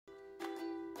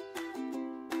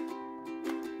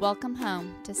Welcome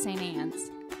home to St. Anne's.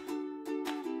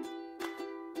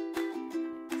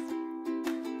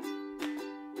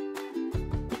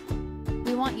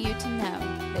 We want you to know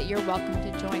that you're welcome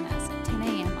to join us at 10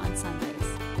 a.m. on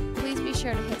Sundays. Please be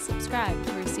sure to hit subscribe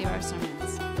to receive our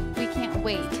sermons. We can't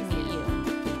wait to meet you.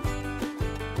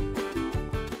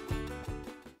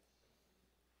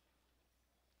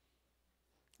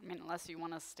 I mean, unless you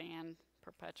want to stand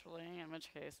perpetually, in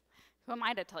which case, who am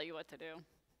I to tell you what to do?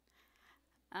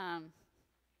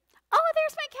 Oh,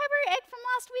 there's my Cadbury egg from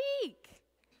last week.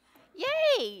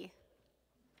 Yay!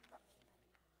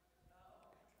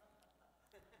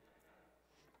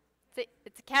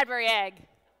 It's a Cadbury egg,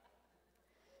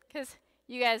 because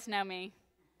you guys know me,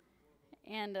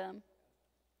 and,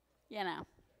 you know,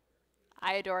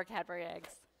 I adore Cadbury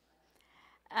eggs.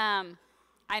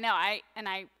 I know,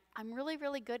 I'm really,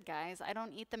 really good, guys. I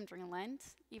don't eat them during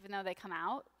Lent, even though they come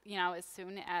out, you know, as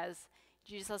soon as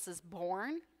Jesus is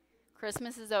born.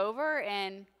 Christmas is over,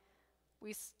 and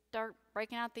we start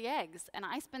breaking out the eggs. And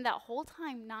I spend that whole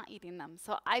time not eating them.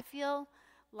 So I feel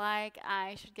like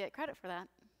I should get credit for that.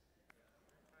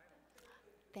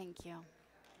 Thank you.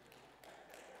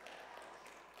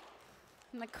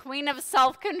 I'm the queen of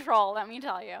self-control, let me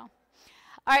tell you. All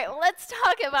right, well, let's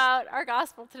talk about our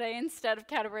gospel today instead of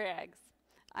Cadbury eggs.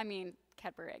 I mean,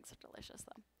 Cadbury eggs are delicious,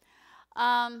 though.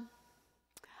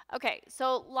 Okay,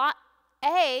 so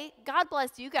God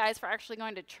bless you guys for actually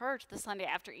going to church the Sunday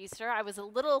after Easter. I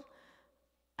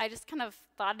just kind of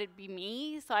thought it'd be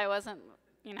me, so I wasn't,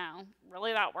 you know,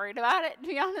 really that worried about it, to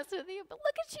be honest with you. But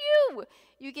look at you.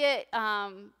 You get,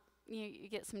 you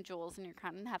get some jewels in your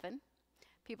crown in heaven.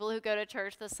 People who go to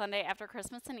church the Sunday after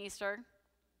Christmas and Easter.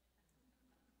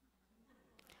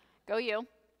 Go you.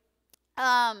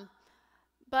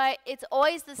 But it's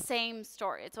always the same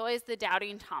story. It's always the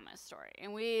doubting Thomas story.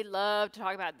 And we love to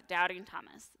talk about the doubting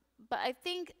Thomas. But I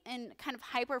think in kind of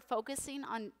hyper-focusing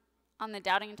on the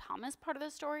doubting Thomas part of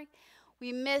the story,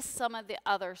 we miss some of the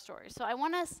other stories. So I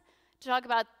want us to talk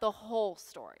about the whole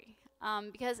story,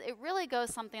 because it really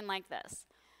goes something like this.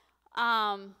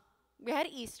 We had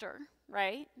Easter,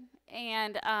 right?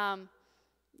 And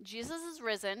Jesus is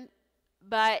risen,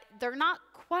 but they're not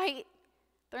quite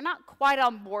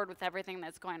on board with everything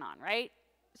that's going on, right?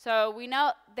 So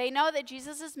they know that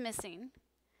Jesus is missing,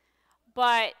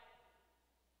 but,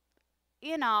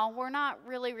 you know, we're not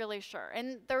really, really sure.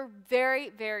 And they're very,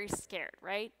 very scared,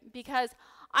 right? Because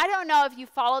I don't know if you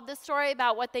followed the story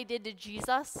about what they did to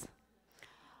Jesus,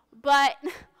 but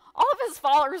all of his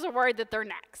followers are worried that they're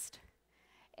next.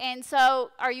 And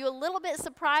so are you a little bit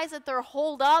surprised that they're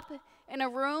holed up in a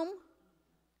room?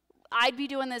 I'd be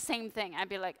doing the same thing. I'd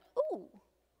be like, ooh.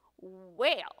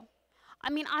 Well,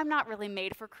 I mean, I'm not really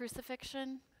made for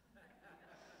crucifixion.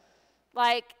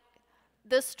 Like,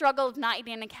 the struggle of not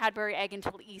eating a Cadbury egg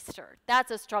until Easter,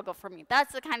 that's a struggle for me.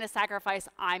 That's the kind of sacrifice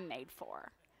I'm made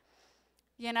for.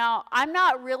 You know, I'm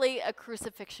not really a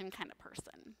crucifixion kind of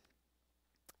person.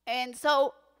 And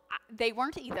so they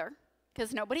weren't either,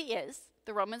 because nobody is.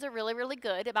 The Romans are really, really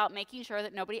good about making sure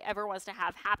that nobody ever wants to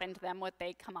have happen to them what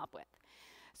they come up with.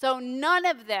 So none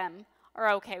of them are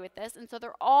okay with this, and so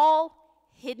they're all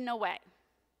hidden away.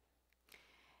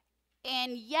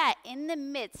 And yet, in the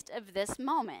midst of this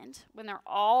moment, when they're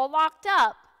all locked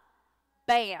up,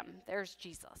 bam, there's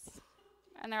Jesus.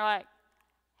 And they're like,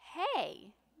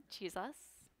 hey, Jesus,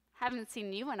 haven't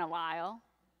seen you in a while.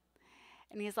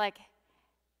 And he's like,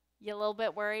 you a little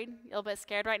bit worried? You a little bit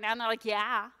scared right now? And they're like,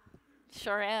 yeah,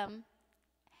 sure am.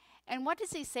 And what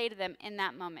does he say to them in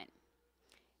that moment?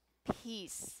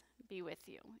 Peace be with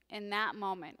you. In that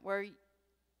moment where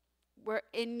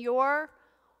in your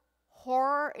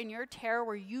horror, in your terror,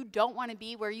 where you don't want to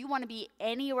be, where you want to be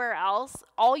anywhere else,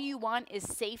 all you want is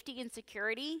safety and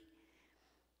security,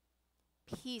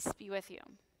 peace be with you.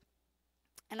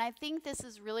 And I think this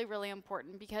is really, really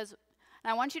important because,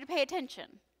 and I want you to pay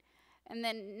attention. In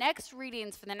the next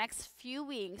readings for the next few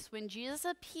weeks, when Jesus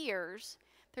appears,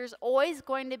 there's always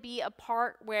going to be a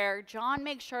part where John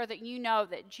makes sure that you know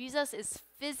that Jesus is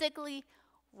physically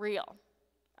real,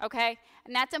 okay?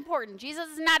 And that's important. Jesus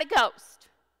is not a ghost.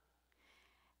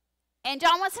 And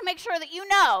John wants to make sure that you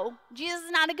know Jesus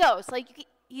is not a ghost. Like,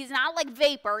 he's not like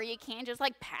vapor. You can't just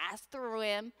like pass through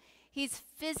him. He's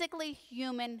physically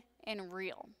human and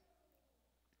real.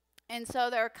 And so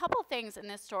there are a couple things in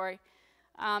this story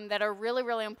that are really,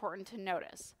 really important to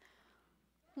notice.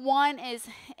 One is,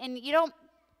 and you don't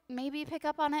maybe pick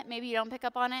up on it, maybe you don't pick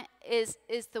up on it, is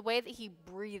the way that he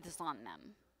breathes on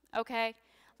them, okay?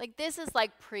 Like, this is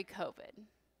like pre-COVID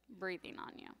breathing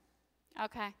on you,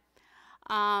 okay?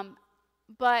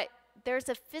 But there's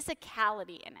a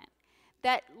physicality in it.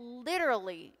 that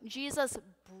literally Jesus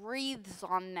breathes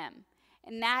on them,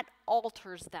 and that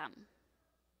alters them.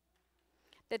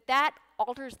 That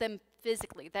alters them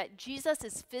physically, that Jesus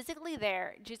is physically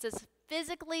there, Jesus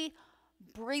physically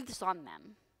breathes on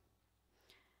them,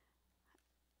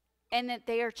 and that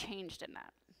they are changed in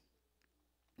that.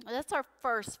 That's our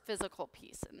first physical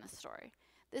piece in this story.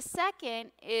 The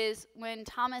second is when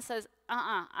Thomas says,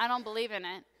 I don't believe in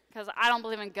it, because I don't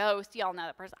believe in ghosts. Y'all know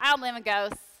that person. I don't believe in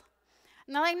ghosts.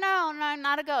 And they're like, no,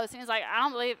 not a ghost. And he's like, I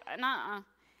don't believe,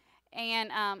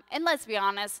 And let's be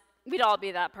honest, we'd all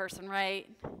be that person, right?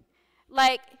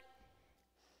 Like,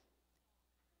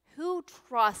 who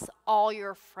trusts all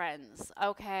your friends,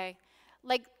 okay?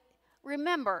 Like,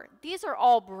 remember, these are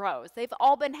all bros. They've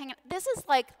all been hanging. This is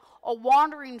like a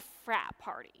wandering frat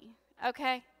party,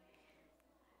 okay?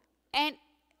 And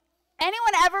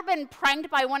anyone ever been pranked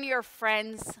by one of your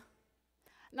friends?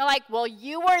 And they're like, well,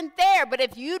 you weren't there, but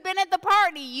if you'd been at the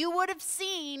party, you would have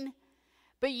seen,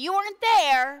 but you weren't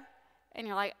there. And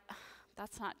you're like,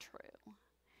 that's not true.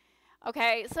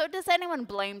 Okay, so does anyone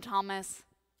blame Thomas?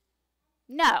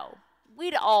 No.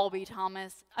 We'd all be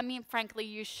Thomas. I mean, frankly,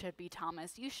 you should be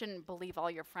Thomas. You shouldn't believe all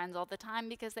your friends all the time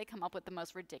because they come up with the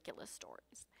most ridiculous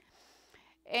stories.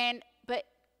 But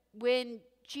when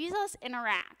Jesus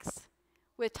interacts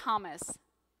with Thomas,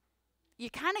 you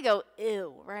kind of go,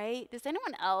 ew, right? Does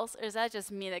anyone else, or is that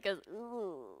just me that goes,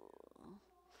 ooh?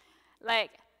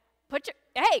 Like,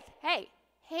 hey,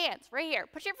 hands right here.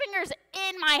 Put your fingers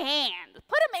in my hand.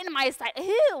 Put them in my side.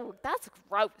 Ew, that's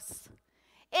gross.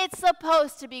 It's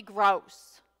supposed to be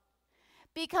gross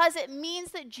because it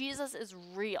means that Jesus is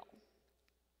real,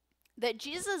 that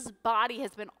Jesus' body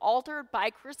has been altered by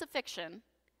crucifixion,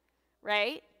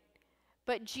 right?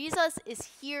 But Jesus is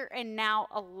here and now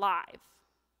alive.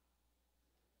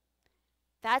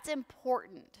 That's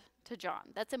important to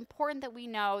John. That's important that we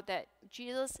know that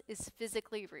Jesus is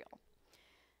physically real.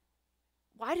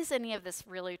 Why does any of this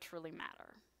really, truly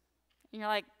matter? And you're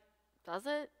like, does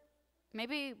it?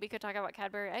 Maybe we could talk about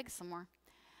Cadbury eggs some more.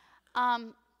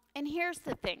 And here's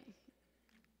the thing.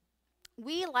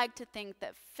 We like to think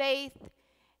that faith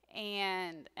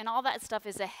and all that stuff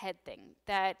is a head thing,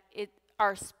 that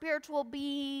our spiritual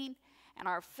being and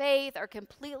our faith are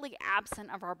completely absent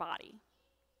of our body.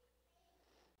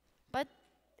 But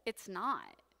it's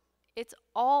not. It's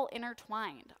all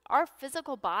intertwined. Our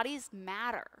physical bodies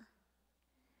matter.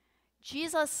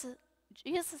 Jesus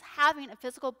is having a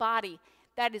physical body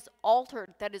that is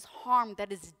altered, that is harmed,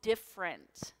 that is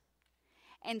different,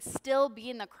 and still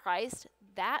being the Christ,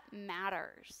 that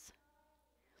matters.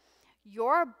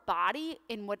 Your body,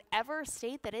 in whatever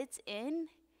state that it's in,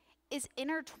 is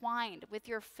intertwined with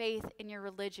your faith and your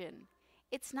religion.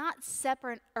 It's not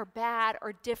separate or bad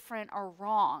or different or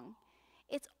wrong.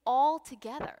 It's all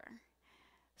together.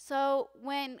 So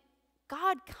when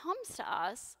God comes to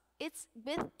us, it's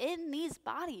within these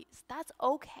bodies. That's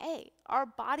okay. Our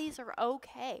bodies are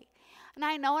okay. And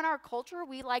I know in our culture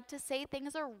we like to say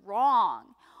things are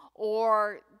wrong,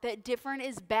 or that different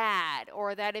is bad,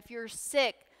 or that if you're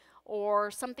sick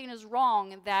or something is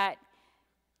wrong, that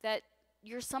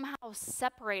you're somehow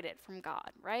separated from God,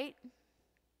 right?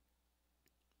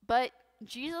 But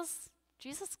Jesus,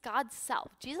 God's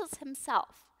self, Jesus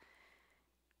himself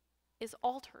is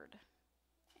altered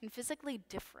and physically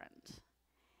different.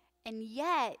 And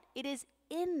yet, it is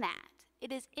in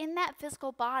that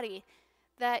physical body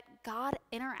that God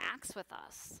interacts with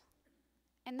us.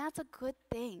 And that's a good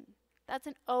thing. That's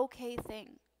an okay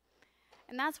thing.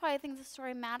 And that's why I think this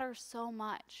story matters so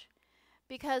much.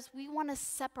 Because we want to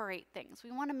separate things.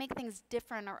 We want to make things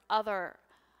different or other.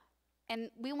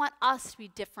 And we want us to be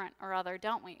different or other,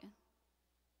 don't we?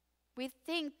 We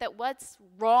think that what's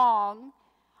wrong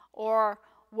or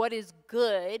what is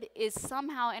good is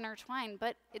somehow intertwined,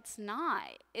 but it's not.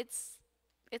 It's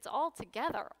all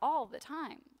together all the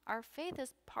time. Our faith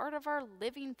is part of our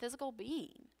living physical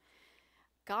being.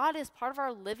 God is part of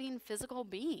our living physical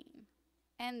being.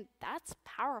 And that's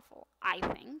powerful, I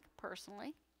think,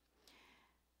 personally.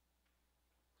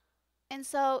 And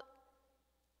so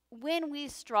when we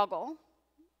struggle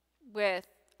with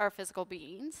our physical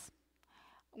beings,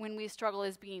 when we struggle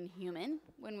as being human,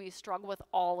 when we struggle with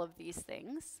all of these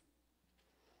things,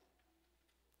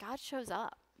 God shows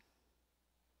up.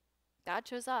 God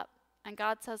shows up. And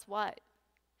God says what?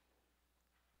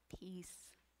 Peace.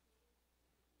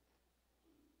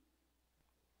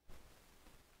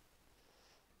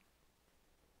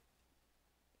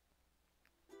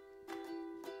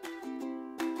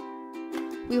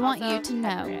 We want you to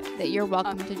know that you're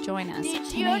welcome to join us at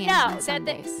 10 a.m. on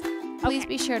Sundays. Please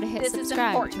be sure to hit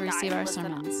subscribe to receive our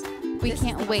sermons. We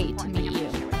can't wait to meet you.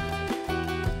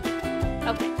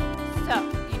 Okay,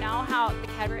 so you know how the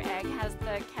Cadbury egg has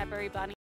the Cadbury bunny?